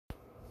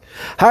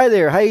Hi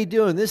there, how you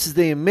doing? This is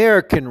the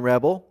American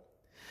Rebel,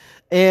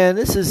 and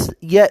this is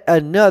yet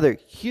another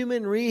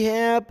human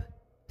rehab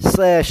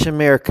slash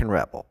American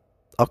Rebel.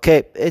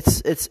 Okay,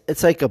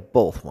 it's like a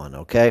both one.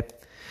 Okay,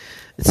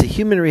 it's a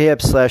human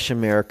rehab slash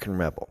American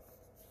Rebel,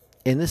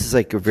 and this is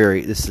like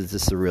this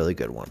is a really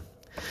good one.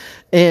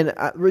 And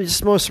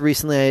just most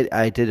recently,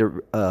 I did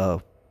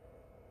a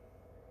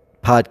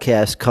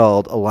podcast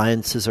called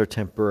 "Alliances Are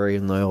Temporary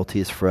and Loyalty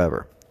Is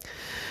Forever."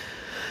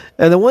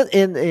 And the one,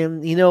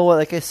 and you know what?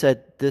 Like I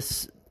said,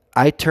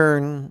 I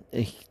turn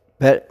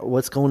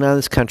what's going on in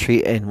this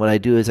country, and what I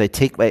do is I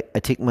take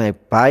my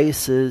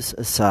biases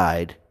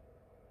aside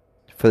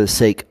for the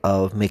sake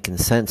of making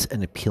sense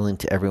and appealing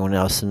to everyone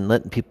else, and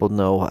letting people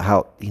know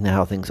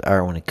how things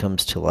are when it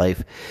comes to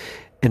life,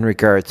 in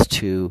regards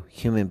to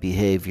human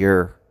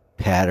behavior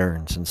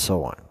patterns and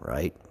so on,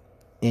 right?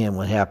 And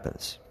what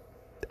happens?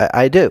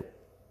 I do.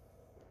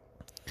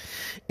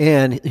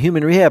 And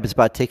human rehab is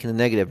about taking the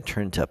negative and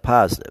turning into a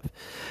positive.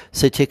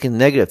 So taking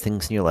negative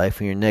things in your life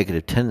and your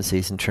negative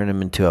tendencies and turn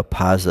them into a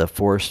positive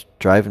force,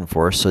 driving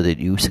force, so that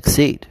you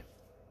succeed.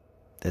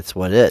 That's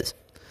what it is.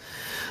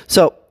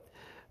 So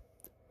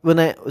when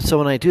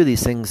I do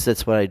these things,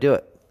 that's what I do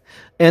it.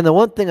 And the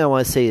one thing I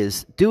want to say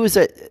is, there's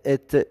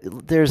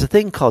a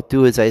thing called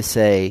do as I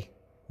say,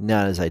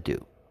 not as I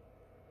do.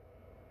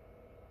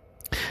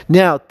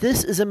 Now,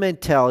 this is a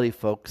mentality,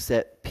 folks,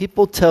 that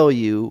people tell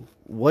you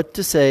what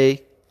to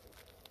say,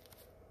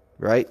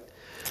 right?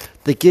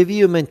 They give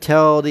you a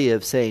mentality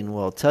of saying,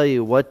 well, tell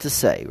you what to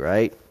say,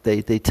 right?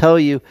 They tell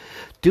you,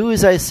 do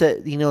as I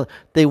said.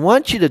 They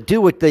want you to do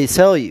what they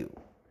tell you.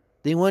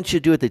 They want you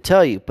to do what they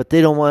tell you, but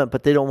they don't want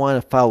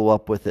to follow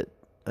up with it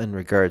in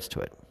regards to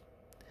it.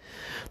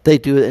 They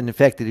do it, and in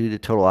fact, they do the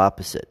total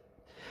opposite.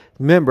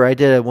 Remember, I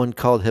did one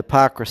called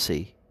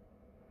Hypocrisy.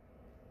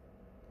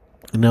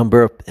 A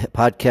number of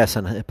podcasts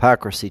on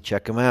hypocrisy.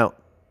 Check them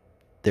out.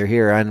 They're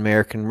here on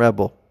American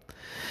Rebel.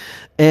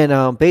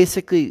 And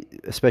basically,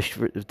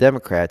 especially for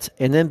Democrats,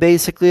 and then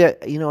basically,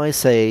 I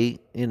say,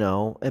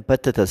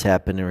 but that does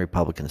happen in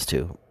Republicans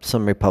too.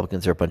 Some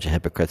Republicans are a bunch of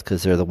hypocrites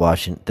because they're in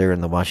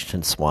the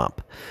Washington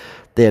swamp.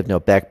 They have no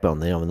backbone.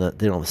 They don't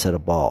have a set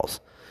of balls.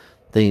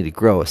 They need to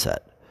grow a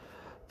set.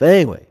 But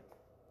anyway,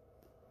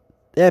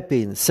 that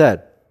being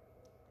said,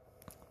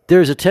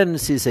 there's a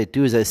tendency to say,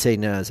 do as I say,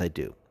 not as I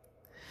do.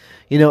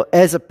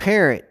 As a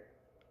parent,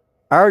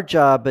 our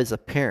job as a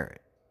parent,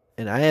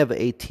 and I have an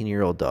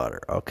 18-year-old daughter,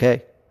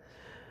 okay?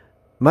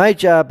 My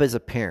job as a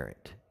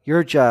parent,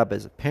 your job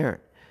as a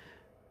parent,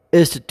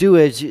 is to do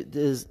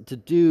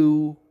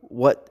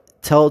what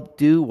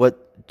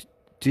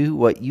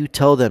you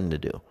tell them to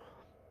do.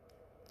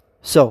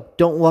 So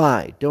don't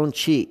lie, don't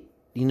cheat,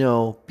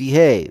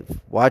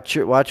 behave, watch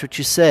what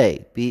you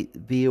say,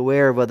 be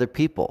aware of other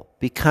people,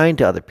 be kind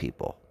to other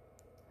people.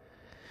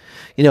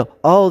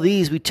 All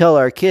these we tell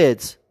our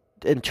kids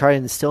and try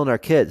and instill in our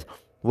kids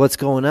what's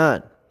going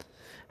on,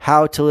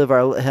 how to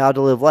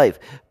live life.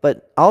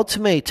 But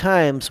ultimately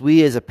times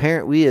we as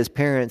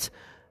parents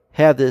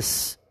have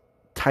this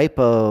type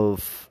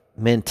of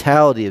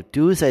mentality of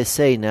do as I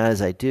say, not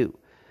as I do.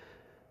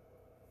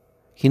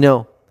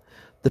 The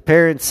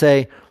parents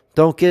say,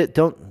 a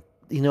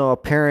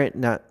parent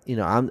not,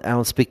 I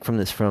don't speak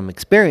from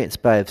experience,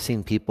 but I've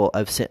seen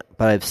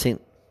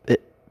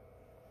it,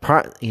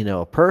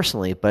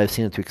 personally, but I've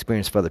seen it through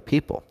experience of other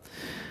people.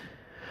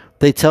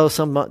 They tell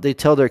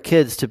their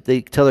kids to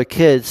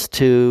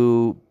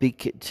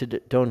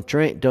don't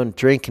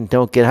drink and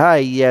don't get high.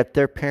 Yet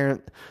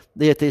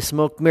they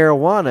smoke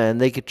marijuana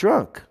and they get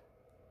drunk.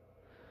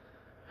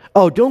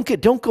 Oh, don't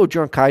go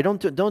drunk high.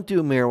 Don't do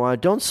marijuana.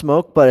 Don't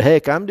smoke. But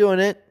heck, I'm doing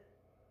it.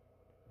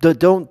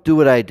 Don't do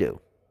what I do.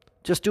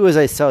 Just do as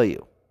I tell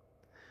you.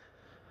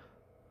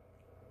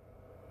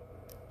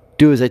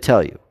 Do as I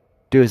tell you.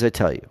 Do as I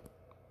tell you.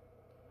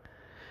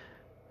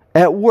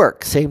 At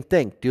work, same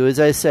thing. Do as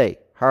I say.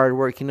 Hard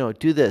work,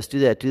 do this, do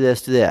that, do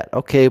this, do that.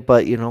 Okay,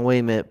 but, wait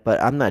a minute, but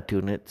I'm not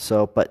doing it.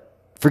 So, but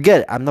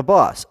forget it. I'm the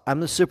boss. I'm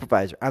the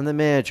supervisor. I'm the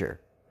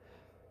manager.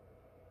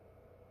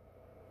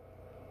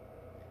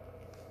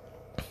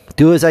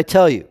 Do as I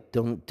tell you.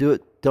 Don't do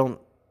it. Don't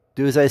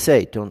do as I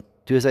say. Don't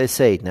do as I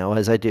say. Now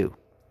as I do.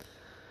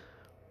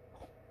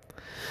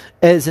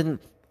 As in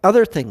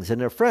other things, and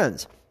their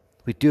friends.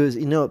 We do as,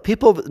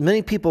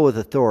 many people with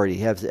authority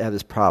have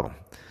this problem.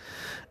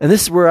 And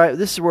this is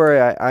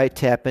where I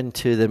tap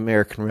into the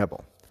American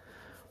Rebel.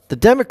 The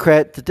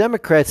Democrats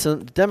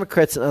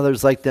and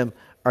others like them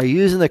are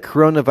using the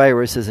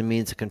coronavirus as a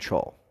means of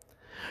control.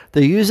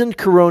 They're using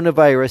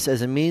coronavirus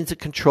as a means of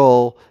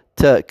control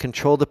to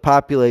control the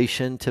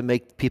population, to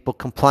make people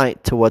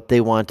compliant to what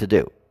they want to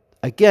do.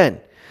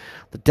 Again,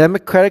 the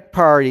Democratic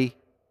Party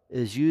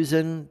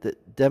and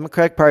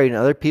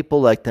other people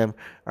like them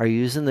are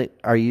using,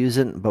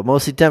 but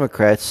mostly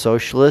Democrats,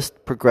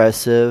 socialist,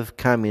 progressive,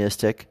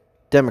 communistic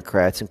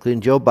Democrats, including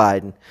Joe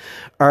Biden,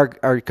 are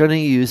going to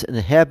use and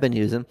have been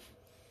using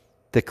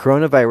the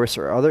coronavirus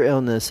or other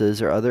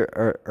illnesses or the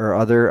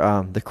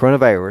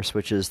coronavirus,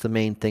 which is the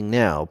main thing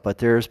now, but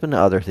there's been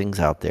other things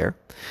out there,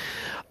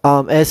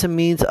 as a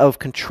means of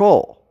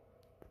control.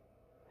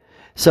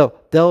 So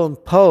they'll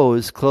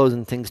impose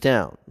closing things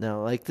down.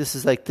 Now, this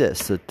is like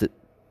this.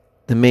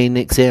 The main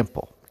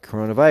example,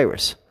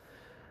 coronavirus.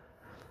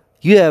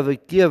 You have a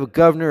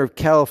governor of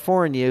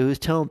California who's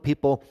telling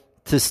people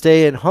to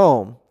stay at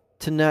home,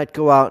 to not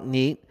go out and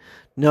eat,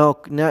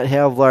 not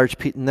have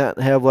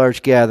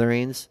large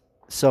gatherings,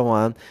 so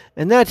on,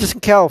 and not just in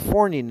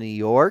California, New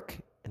York,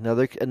 and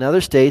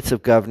other states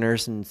of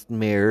governors and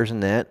mayors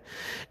and that,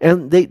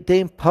 and they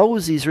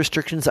impose these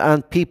restrictions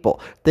on people.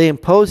 They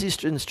impose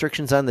these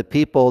restrictions on the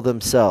people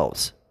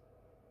themselves.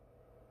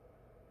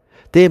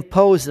 They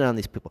impose it on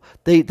these people.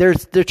 They're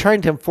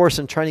trying to enforce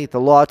them, trying to get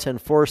the law to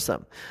enforce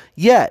them.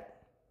 Yet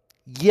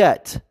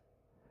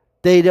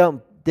they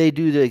don't. They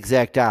do the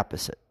exact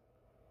opposite.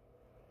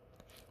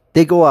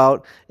 They go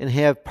out and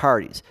have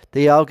parties.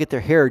 They all get their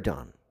hair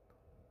done.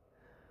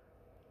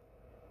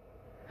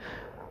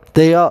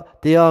 They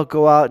all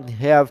go out and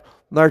have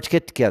large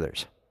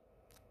get-togethers.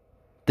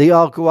 They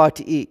all go out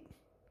to eat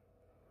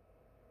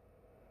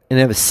and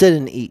have a sit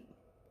and eat.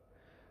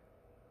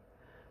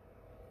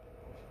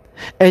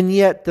 And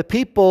yet the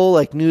people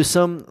like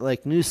Newsom,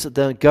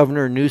 the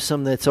governor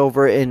Newsom that's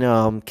over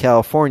in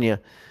California,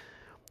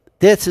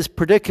 that's his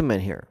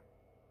predicament here.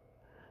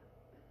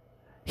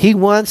 He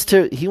wants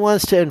to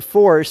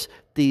enforce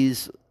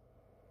these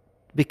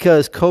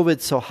because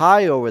COVID's so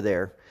high over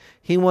there.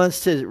 He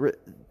wants to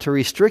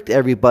restrict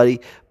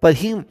everybody, but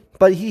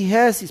he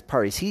has these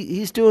parties.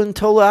 He's doing the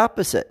total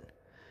opposite.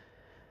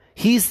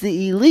 He's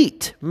the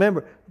elite.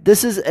 Remember,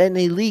 this is an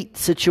elite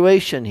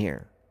situation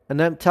here.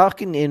 And I'm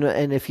talking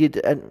and if you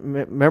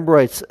remember,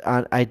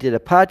 I did a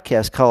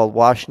podcast called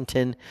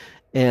Washington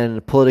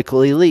and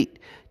Political Elite.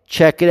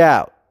 Check it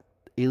out.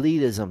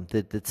 Elitism,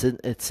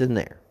 it's in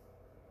there.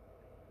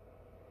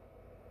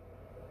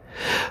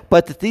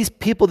 But that these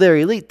people that are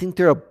elite think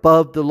they're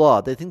above the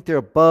law. They think they're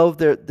above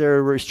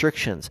their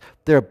restrictions.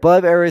 They're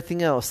above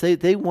everything else.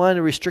 They want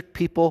to restrict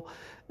people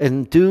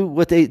and do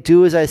what they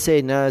do as I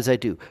say, not as I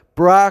do.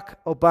 Barack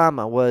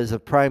Obama was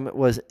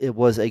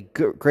a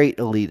great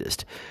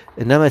elitist.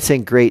 And I'm not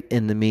saying great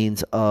in the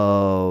means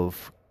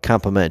of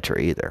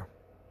complimentary either.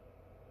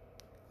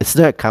 It's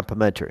not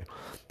complimentary.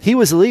 He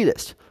was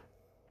elitist.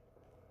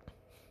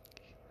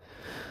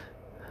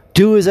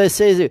 Do as I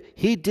say.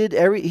 He did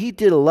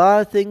a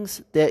lot of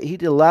things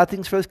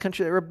for this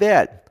country that were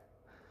bad.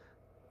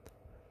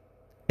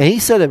 And he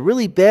set a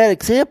really bad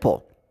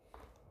example.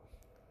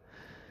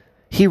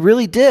 He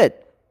really did.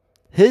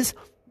 His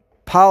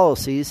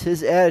policies,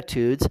 his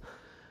attitudes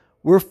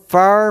were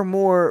far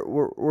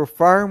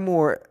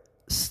more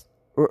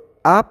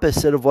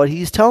opposite of what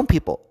he's telling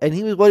people.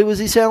 And what was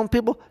he telling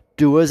people?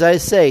 Do as I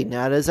say,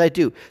 not as I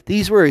do.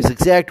 These were his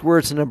exact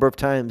words a number of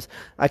times.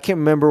 I can't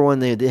remember when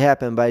they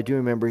happened, but I do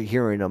remember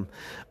hearing them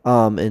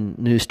in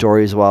news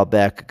stories a while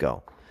back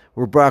ago,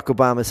 where Barack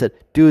Obama said,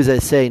 do as I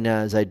say,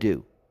 not as I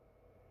do.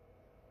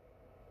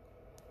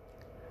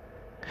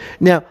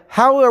 Now,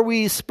 how are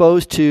we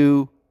supposed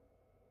to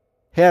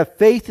have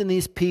faith in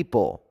these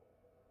people,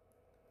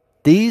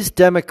 these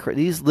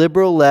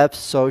liberal left,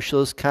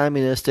 socialist,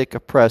 communistic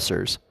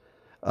oppressors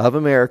of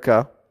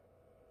America,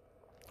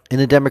 in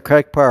the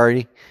Democratic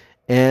Party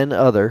and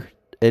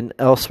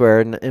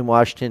elsewhere in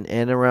Washington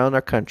and around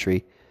our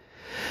country?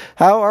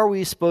 How are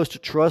we supposed to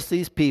trust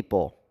these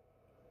people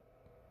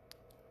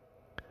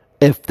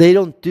if they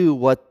don't do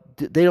what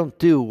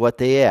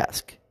they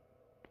ask,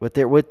 what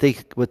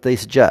they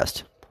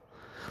suggest?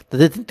 That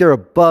they think they're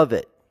above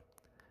it.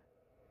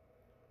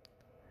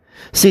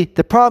 See,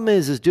 the problem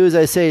is do as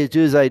I say,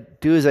 do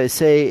as I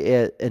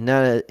say, and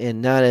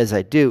not as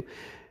I do.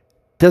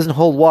 Doesn't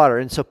hold water,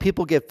 and so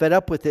people get fed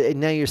up with it.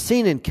 And now you're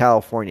seeing in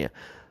California,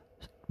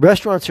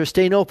 restaurants are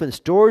staying open,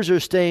 stores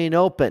are staying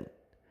open,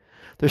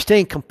 they're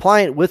staying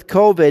compliant with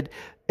COVID,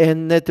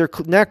 and that they're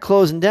not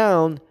closing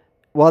down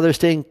while they're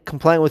staying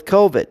compliant with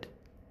COVID,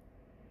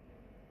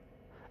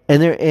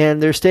 and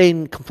they're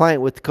staying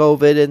compliant with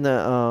COVID and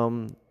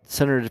the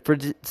Center for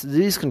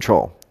Disease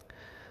Control,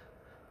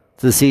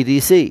 the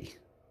CDC.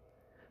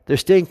 They're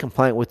staying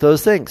compliant with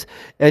those things.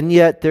 And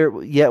yet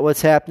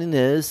what's happening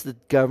is the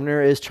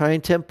governor is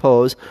trying to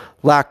impose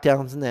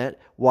lockdowns and that.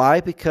 Why?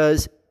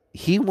 Because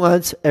he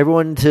wants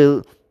everyone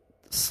to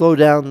slow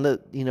down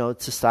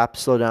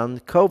slow down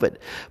the COVID.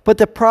 But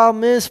the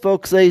problem is,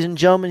 folks, ladies and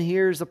gentlemen,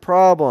 here's the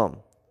problem.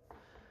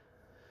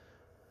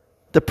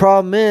 The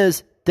problem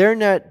is they're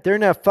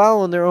not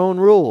following their own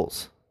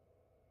rules.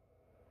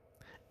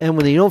 And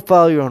when you don't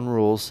follow your own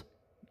rules,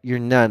 you're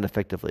not an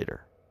effective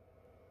leader.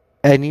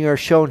 And you are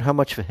shown how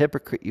much of a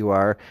hypocrite you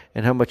are,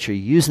 and how much you're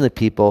using the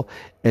people,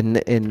 and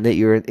that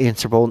you're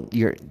answerable.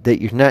 You're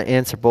not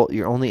answerable.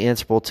 You're only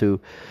answerable to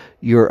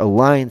your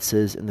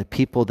alliances and the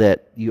people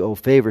that you owe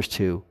favors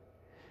to,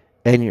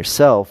 and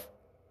yourself.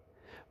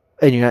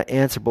 And you're not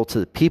answerable to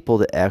the people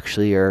that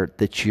actually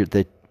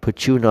that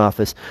put you in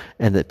office,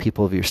 and the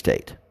people of your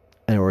state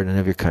or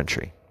of your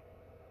country.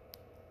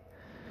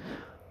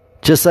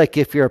 Just like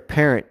if you're a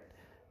parent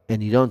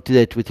and you don't do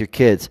that with your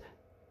kids,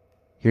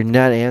 You're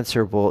not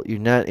answerable. You're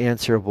not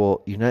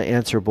answerable. You're not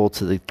answerable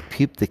to the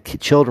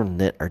children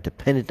that are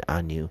dependent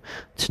on you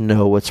to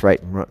know what's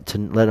right and wrong, to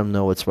let them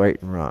know what's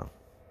right and wrong.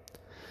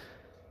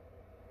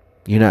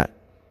 You're not.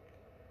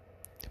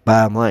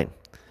 Bottom line.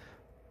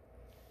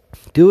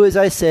 Do as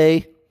I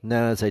say,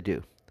 not as I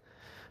do.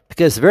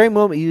 Because the very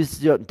moment you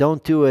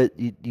don't do it,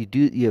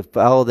 you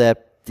follow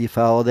that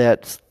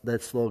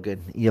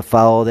slogan, you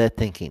follow that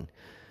thinking.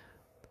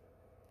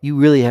 You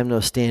really have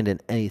no stand in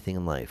anything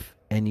in life,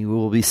 and you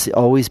will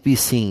always be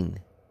seen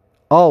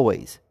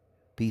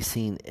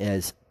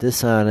as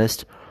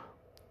dishonest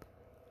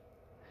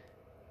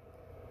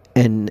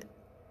and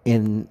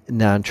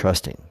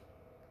non-trusting.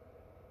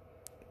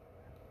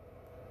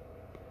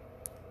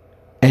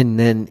 And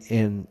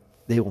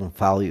they won't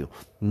follow you.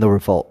 No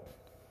revolt.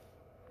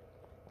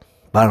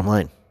 Bottom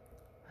line.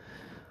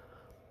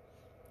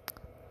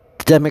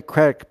 The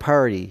Democratic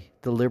Party,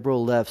 the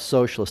liberal left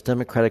socialist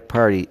Democratic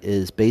Party,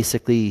 is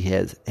basically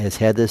has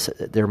had this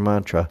their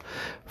mantra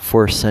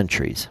for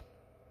centuries.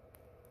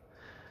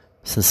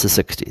 Since the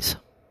 60s.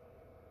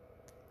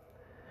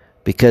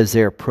 Because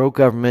they're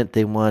pro-government,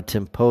 they want to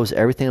impose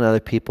everything on other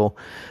people.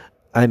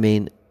 I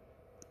mean,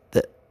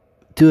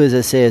 do as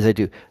I say, as I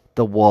do.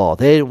 The wall.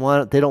 They don't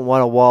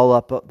want a wall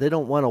up. They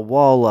don't want a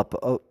wall up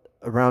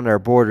around our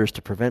borders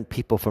to prevent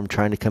people from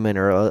trying to come in,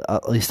 or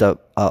at least a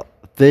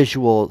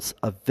visual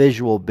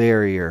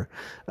barrier,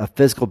 a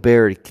physical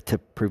barrier to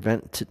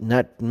prevent,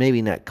 not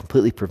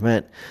completely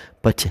prevent,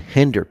 but to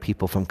hinder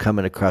people from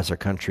coming across our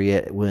country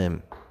at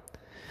whim.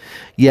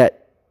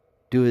 Yet,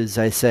 do as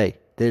I say.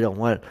 They don't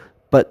want it,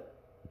 but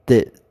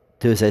do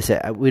as I say.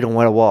 We don't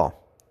want a wall.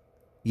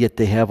 Yet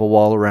they have a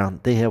wall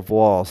around. They have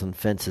walls and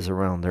fences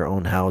around their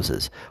own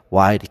houses.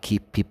 Why? To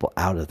keep people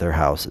out of their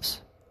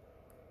houses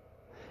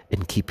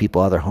and keep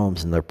people out of their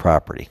homes and their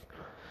property.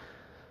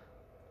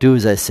 Do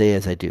as I say,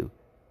 as I do.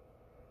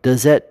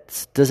 Does that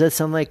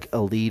sound like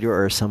a leader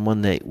or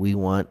someone that we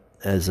want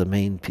as a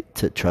main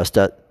to trust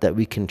us, that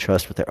we can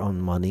trust with our own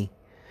money,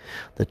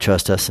 that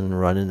trust us in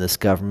running this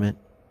government,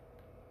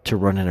 to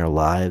run in our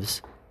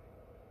lives,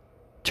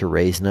 to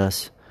raising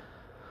us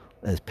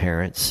as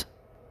parents?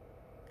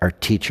 Our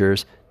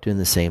teachers doing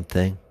the same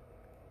thing,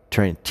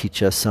 trying to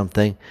teach us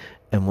something,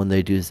 and when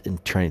they do,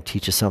 and trying to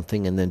teach us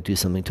something and then do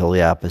something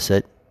totally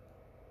opposite.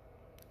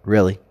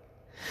 Really?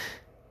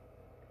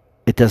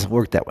 It doesn't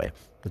work that way.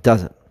 It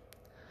doesn't.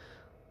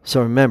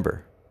 So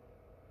remember,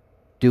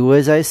 do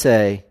as I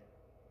say,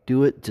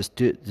 do it, just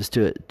do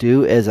it.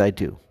 Do as I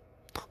do.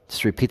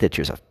 Just repeat that to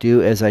yourself.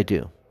 Do as I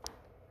do.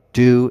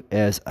 Do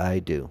as I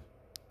do.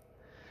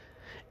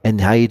 And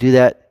how you do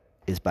that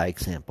is by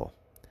example.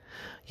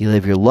 You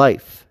live your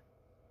life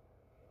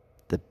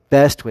the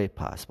best way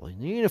possible.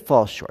 You're going to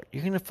fall short.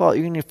 You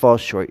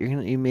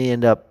may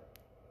end up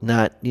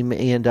not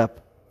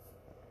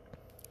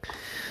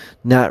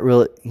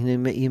really.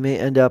 You may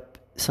end up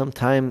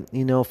sometime,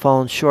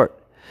 falling short.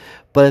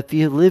 But if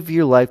you live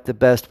your life the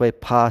best way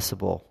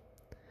possible,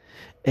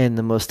 and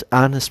the most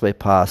honest way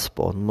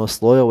possible, and the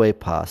most loyal way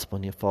possible,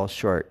 and you fall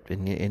short,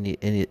 and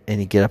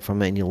you get up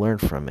from it, and you learn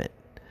from it,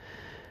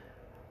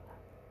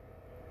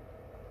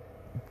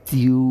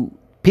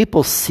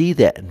 people see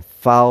that and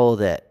follow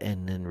that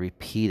and then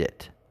repeat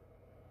it.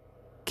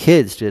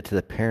 Kids do it to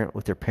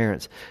with their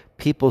parents.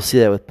 People see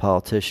that with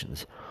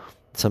politicians.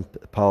 Some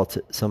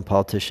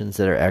politicians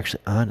that are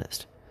actually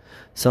honest.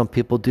 Some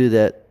people do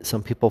that.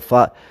 Some people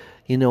follow.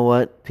 You know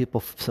what?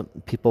 Some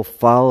people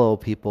follow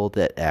people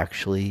that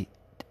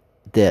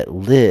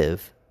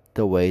live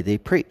the way they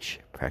preach,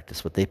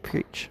 practice what they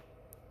preach.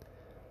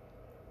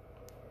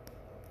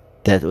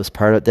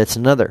 That's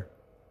another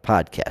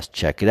podcast.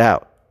 Check it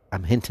out.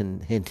 I'm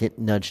hinting,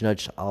 nudge,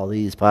 to all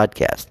these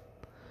podcasts.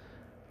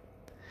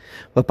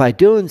 But by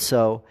doing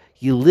so,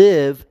 you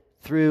live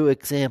through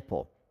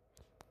example.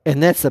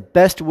 And that's the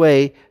best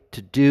way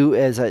to do,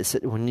 as I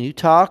said, when you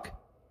talk,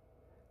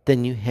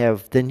 then you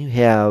have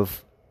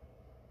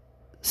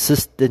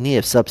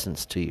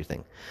substance to your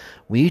thing.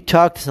 When you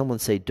talk to someone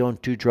and say,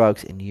 don't do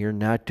drugs, and you're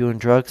not doing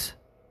drugs,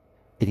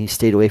 and you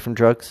stayed away from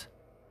drugs,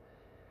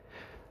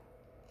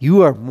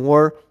 you are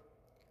more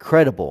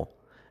credible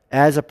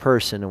as a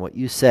person in what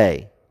you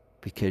say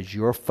because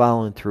you're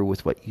following through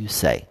with what you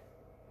say.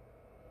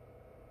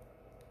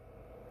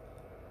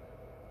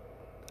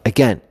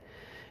 Again,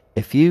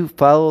 if you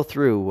follow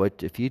through,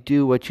 if you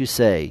do what you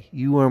say,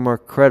 you are more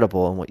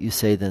credible in what you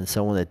say than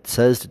someone that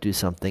says to do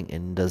something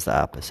and does the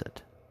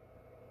opposite.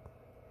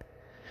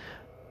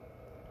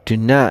 Do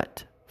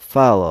not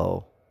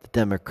follow the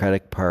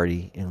Democratic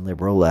Party and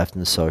liberal left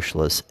and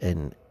socialists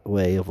and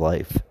way of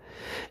life.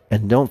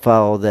 And don't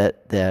follow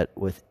that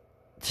with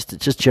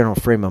just general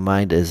frame of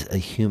mind as a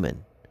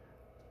human.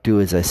 Do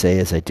as I say,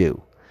 as I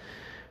do.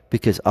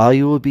 Because all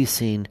you will be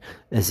seen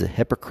as a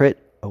hypocrite,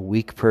 a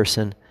weak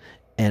person,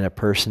 and a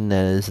person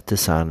that is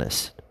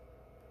dishonest.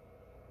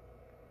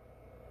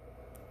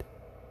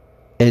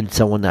 And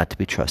someone not to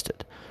be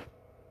trusted.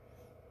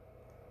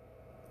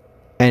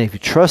 And if you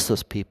trust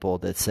those people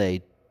that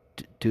say,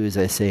 do as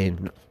I say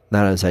and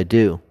not as I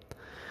do,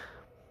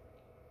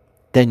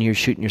 then you're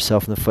shooting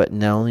yourself in the foot. And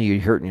not only are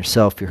you hurting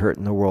yourself, you're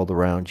hurting the world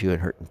around you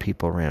and hurting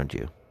people around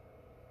you.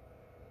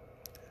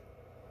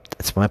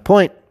 That's my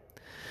point.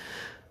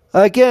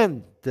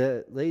 Again,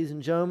 ladies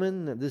and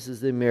gentlemen, this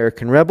is the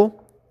American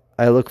Rebel.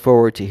 I look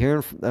forward to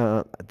hearing.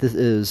 This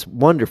is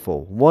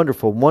wonderful,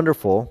 wonderful,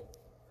 wonderful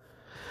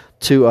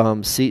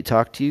to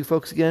talk to you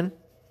folks again.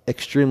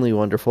 Extremely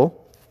wonderful.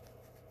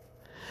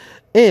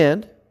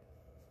 And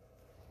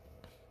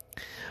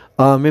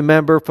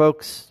remember,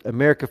 folks,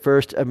 America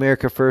first,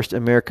 America first,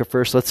 America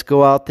first. Let's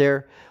go out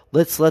there.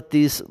 Let's let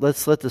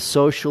the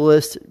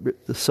socialist,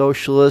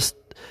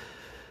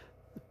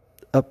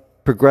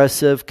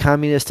 progressive,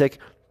 communistic,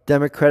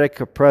 democratic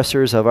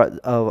oppressors of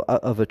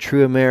a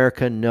true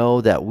America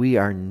know that we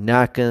are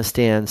not going to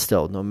stand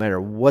still, no matter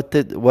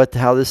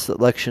how this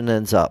election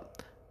ends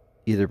up,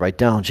 either by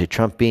Donald J.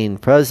 Trump being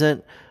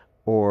president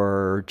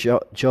or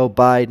Joe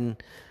Biden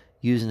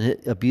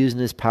abusing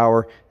his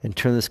power and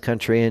trying to turn this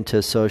country into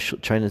a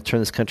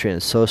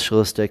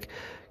socialistic,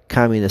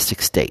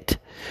 communistic state.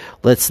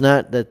 Let's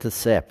not let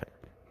this happen.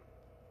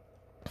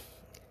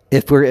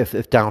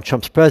 If Donald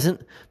Trump's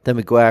president, then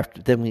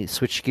we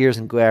switch gears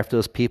and go after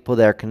those people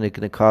that are going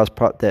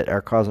to that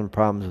are causing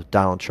problems with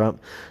Donald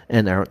Trump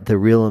and the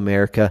real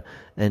America,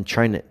 and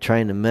trying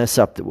to mess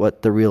up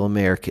what the real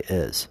America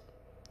is,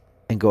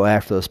 and go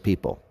after those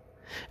people,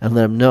 and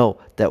let them know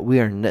that we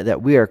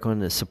are going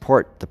to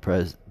support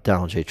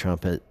Donald J.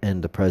 Trump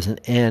and the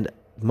president, and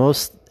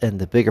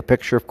the bigger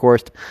picture, of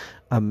course,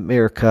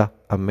 America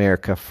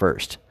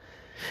first.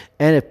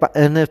 And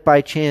if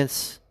by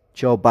chance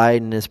Joe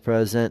Biden is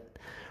president,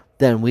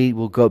 then we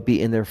will go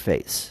be in their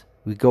face.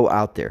 We go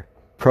out there,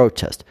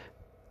 protest.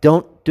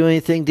 Don't do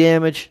anything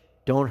damage.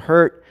 Don't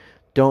hurt.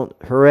 Don't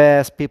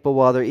harass people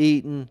while they're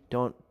eating.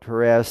 Don't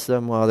harass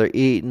them while they're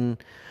eating.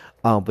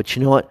 But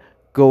you know what?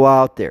 Go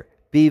out there.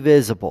 Be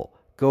visible.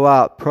 Go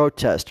out,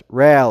 protest,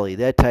 rally,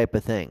 that type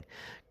of thing.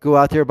 Go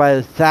out there by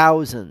the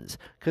thousands.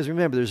 Because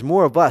remember, there's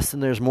more of us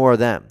than there's more of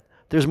them.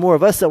 There's more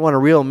of us that want a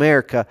real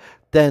America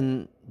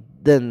than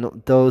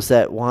those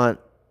that want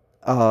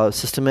a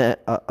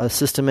systematic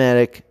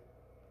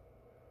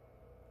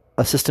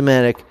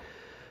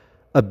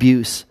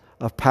abuse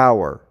of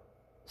power,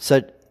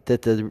 such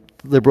that the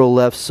liberal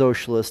left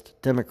socialist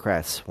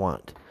Democrats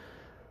want.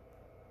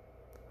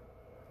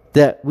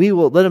 That we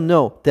will let them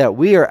know that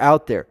we are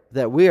out there,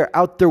 that we are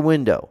out their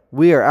window,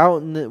 we are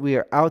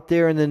out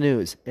there in the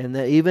news, and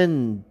that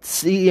even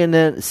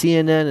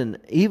CNN, and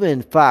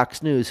even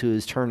Fox News, who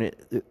is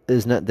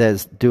not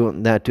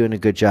doing a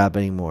good job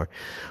anymore.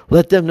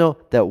 Let them know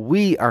that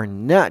we are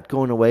not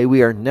going away,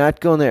 we are not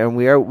going there, and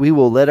we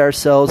will let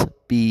ourselves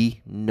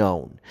be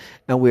known,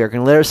 and we are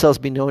going to let ourselves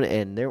be known,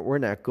 and we're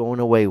not going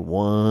away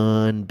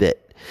one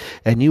bit.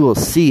 And you will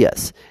see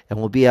us, and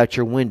we'll be out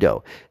your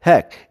window.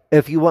 Heck.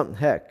 If you want,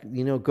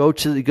 go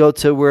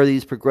to where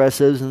these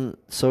progressives and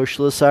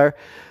socialists are.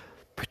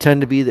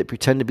 Pretend to be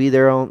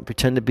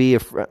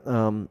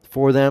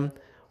for them.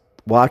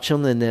 Watch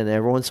them, and then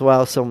every once in a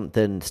while,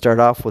 then start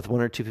off with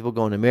one or two people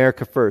going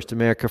America first,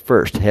 America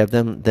first. Have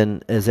them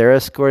then as they're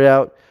escorted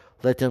out.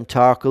 Let them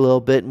talk a little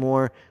bit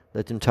more.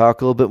 Let them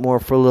talk a little bit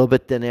more for a little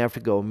bit. Then after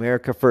go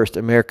America first,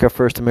 America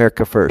first,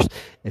 America first.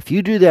 If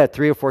you do that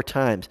 3 or 4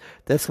 times,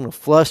 that's going to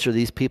fluster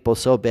these people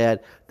so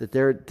bad that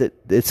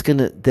it's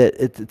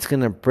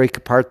going to break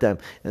apart them,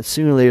 and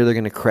sooner or later they're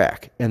going to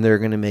crack and they're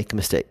going to make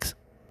mistakes.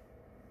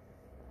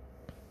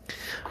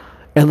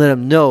 And let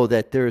them know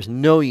that there is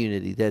no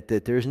unity, that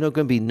there's going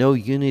to be no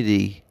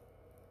unity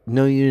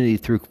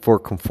for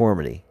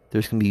conformity.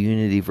 There's going to be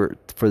unity for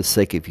the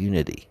sake of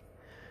unity,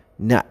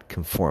 not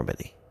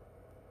conformity.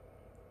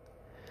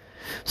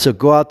 So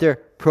go out there,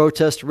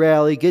 protest,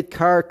 rally, get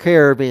car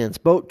caravans,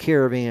 boat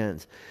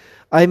caravans.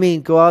 I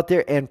mean, go out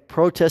there and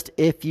protest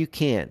if you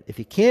can. If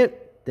you can't,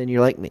 then you're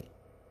like me.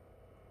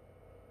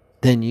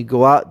 Then you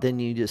go out, then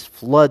you just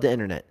flood the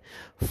internet,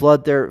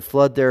 flood their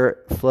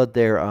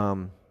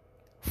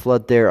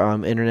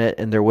internet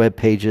and their web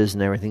pages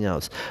and everything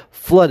else.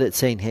 Flood it,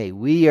 saying, "Hey,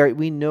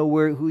 we know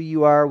who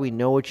you are. We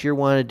know what you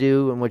want to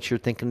do and what you're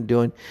thinking of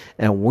doing,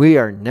 and we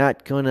are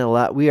not going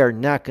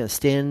to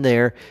stand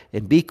there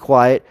and be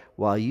quiet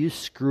while you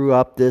screw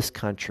up this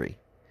country."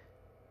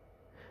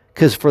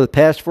 Because for the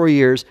past 4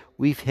 years,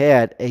 we've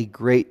had a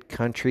great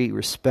country,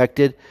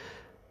 respected,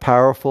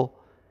 powerful,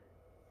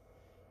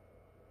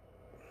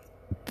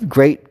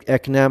 great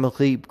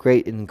economically,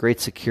 great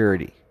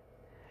security.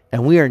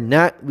 And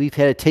we've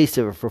had a taste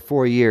of it for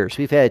 4 years.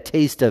 We've had a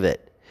taste of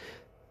it.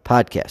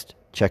 Podcast.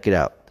 Check it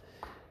out.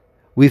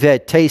 We've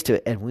had a taste of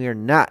it, and we are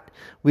not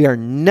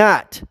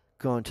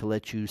going to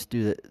let you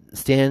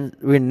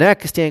we're not going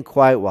to stand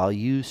quiet while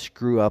you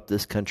screw up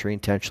this country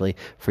intentionally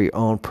for your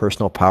own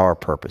personal power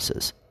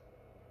purposes.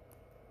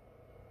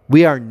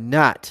 We are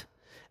not.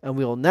 And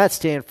we will not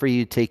stand for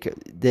you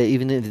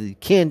even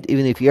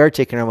if you are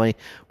taking our money,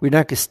 we're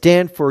not going to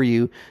stand for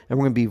you, and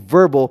we're going to be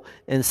verbal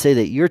and say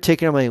that you're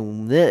taking our money.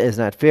 That is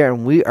not fair,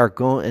 and we are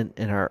going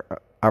in our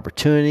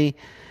opportunity,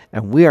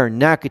 and we are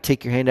not going to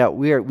take your hand out.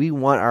 We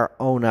want our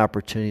own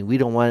opportunity. We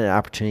don't want an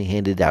opportunity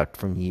handed out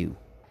from you.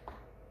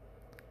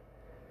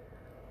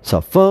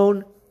 So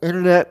phone,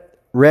 internet,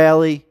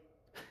 rally.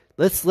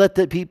 Let's let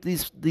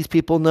these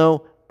people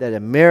know that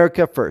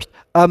America first.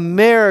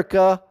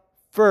 America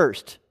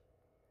first.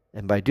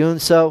 And by doing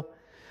so,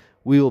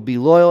 we will be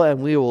loyal,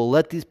 and we will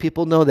let these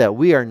people know that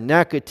we are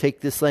not going to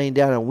take this laying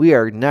down, and we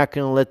are not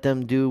going to let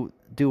them do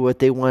what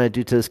they want to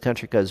do to this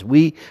country, because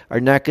we are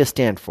not going to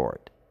stand for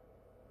it.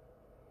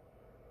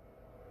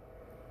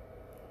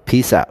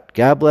 Peace out.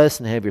 God bless,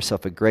 and have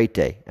yourself a great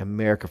day.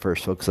 America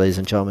first, folks, ladies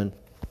and gentlemen.